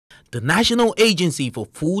The National Agency for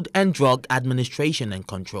Food and Drug Administration and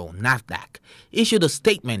Control, NAFDAC, issued a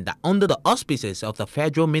statement that under the auspices of the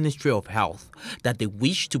Federal Ministry of Health that they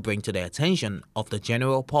wish to bring to the attention of the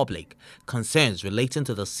general public concerns relating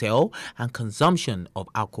to the sale and consumption of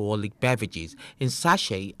alcoholic beverages in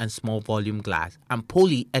sachet and small volume glass and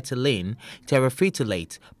polyethylene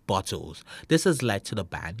terephthalate bottles. This has led to the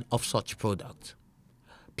ban of such products.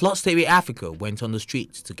 Plus TV Africa went on the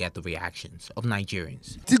streets to get the reactions of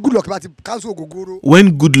Nigerians.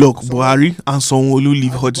 When Goodluck, Buhari and Sanwo-Olu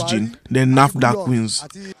leave hot gin, then NAFDAC wins.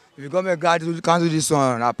 If you government cancel this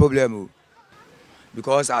one, no problem.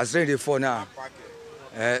 Because as rain dey fall now,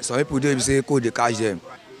 some people dey say code they catch them.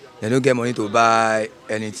 They don't get money to buy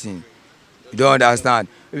anything. You don't understand.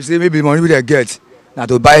 If you say maybe money they get now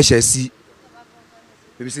to buy Chelsea,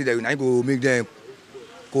 if you say that you go make them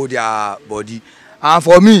code their body. And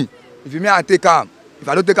for me, if you I take them, if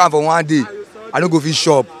I don't take them for one day, I don't go fish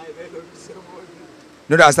shop.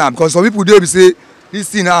 You understand? Because some people they say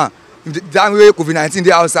this thing now, if the damn way COVID-19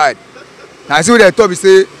 they outside. Now I see what they talk, we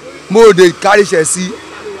say more they carry Chelsea,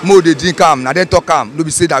 more they drink them, now then talk them. No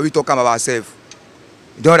be say that we talk them about ourselves.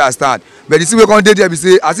 You don't understand? But the see we come there, we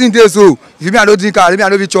say I think they so. If you I don't drink them, maybe I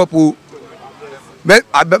don't be chop. But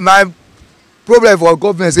my problem for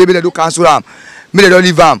government say maybe they do cancel them. Maybe they don't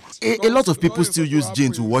leave them. A lot of people still use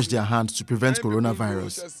gin to wash their hands to prevent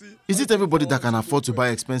coronavirus. Is it everybody that can afford to buy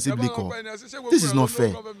expensive liquor? This is not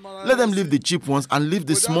fair. Let them leave the cheap ones and leave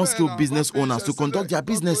the small-scale business owners to conduct their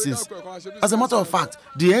businesses. As a matter of fact,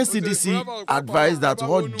 the NCDC advised that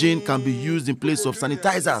hot gin can be used in place of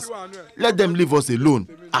sanitizers. Let them leave us alone.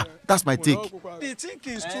 That's my take. The think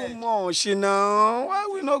is too much, you know. Why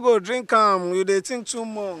we not go drink them? We they think too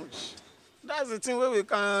much. That's the thing where we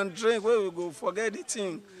can drink, where we go forget the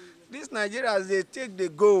thing. These Nigerians, they take the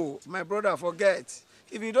go. My brother, forget.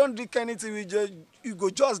 If you don't drink anything, you go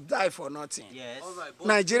just die for nothing. Yes.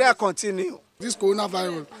 Nigeria continue. This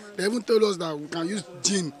coronavirus, they even told us that we can use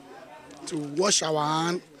gin to wash our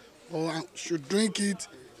hand or should drink it.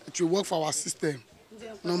 It will work for our system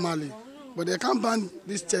normally. But they can't ban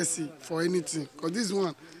this Chelsea for anything because this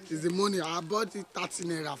one is the money. I bought it 13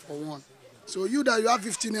 naira for one. So you that you have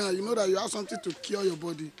 15 naira, you know that you have something to cure your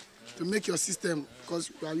body, to make your system,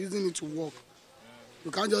 because you are using it to work.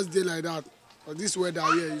 You can't just do like that. But this weather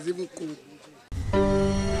here is even cool.